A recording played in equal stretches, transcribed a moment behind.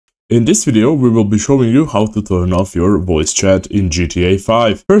In this video, we will be showing you how to turn off your voice chat in GTA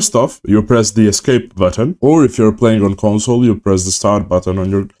 5. First off, you press the escape button, or if you're playing on console, you press the start button on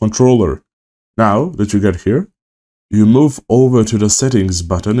your controller. Now that you get here, you move over to the settings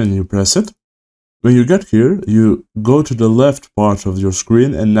button and you press it. When you get here, you go to the left part of your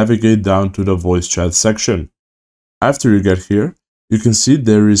screen and navigate down to the voice chat section. After you get here, you can see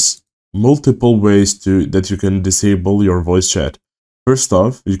there is multiple ways that you can disable your voice chat. First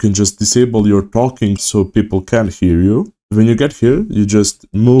off, you can just disable your talking so people can't hear you. When you get here, you just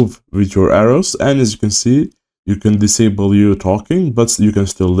move with your arrows, and as you can see, you can disable you talking, but you can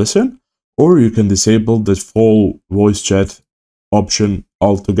still listen, or you can disable the full voice chat option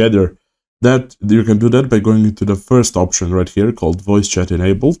altogether. That you can do that by going into the first option right here called voice chat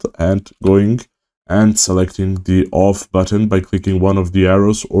enabled and going and selecting the off button by clicking one of the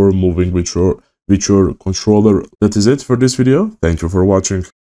arrows or moving with your controller. That is it for this video. Thank you for watching.